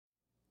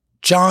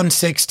John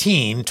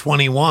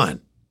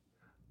 16:21.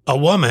 A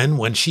woman,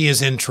 when she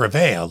is in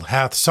travail,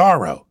 hath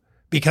sorrow,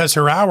 because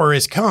her hour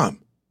is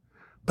come.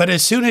 But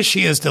as soon as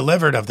she is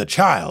delivered of the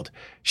child,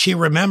 she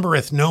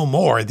remembereth no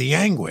more the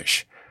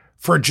anguish,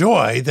 for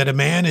joy that a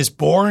man is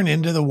born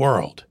into the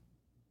world.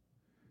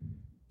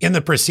 In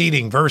the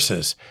preceding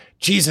verses,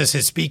 Jesus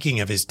is speaking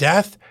of his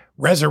death,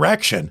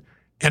 resurrection,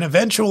 and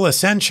eventual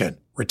ascension,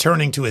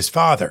 returning to his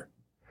Father.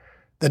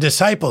 The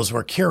disciples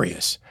were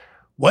curious.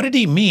 What did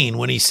he mean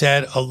when he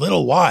said, "A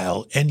little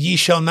while, and ye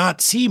shall not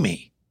see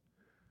me"?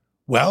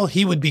 Well,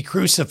 he would be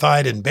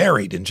crucified and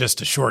buried in just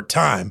a short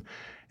time,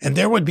 and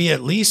there would be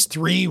at least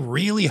 3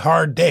 really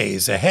hard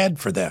days ahead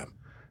for them.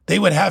 They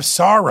would have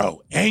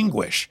sorrow,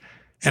 anguish,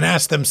 and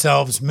ask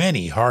themselves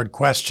many hard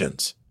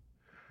questions.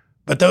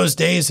 But those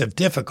days of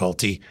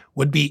difficulty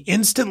would be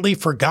instantly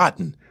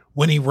forgotten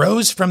when he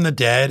rose from the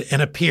dead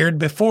and appeared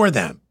before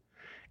them.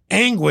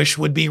 Anguish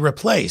would be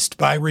replaced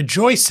by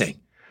rejoicing,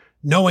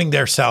 knowing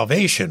their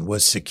salvation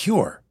was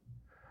secure.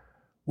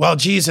 While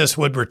Jesus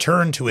would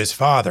return to his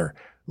Father,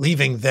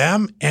 leaving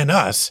them and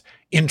us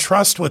in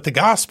trust with the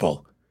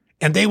gospel,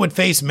 and they would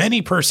face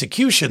many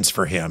persecutions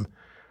for him,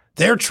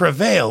 their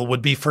travail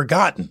would be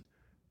forgotten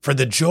for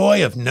the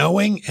joy of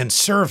knowing and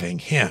serving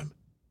him.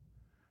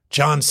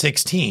 John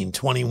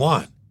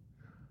 16:21.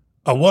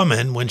 A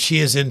woman, when she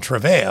is in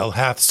travail,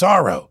 hath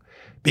sorrow,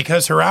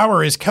 because her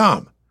hour is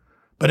come.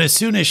 But as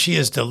soon as she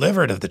is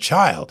delivered of the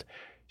child,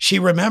 she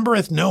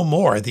remembereth no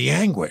more the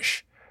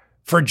anguish,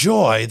 for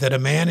joy that a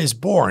man is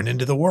born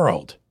into the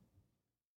world.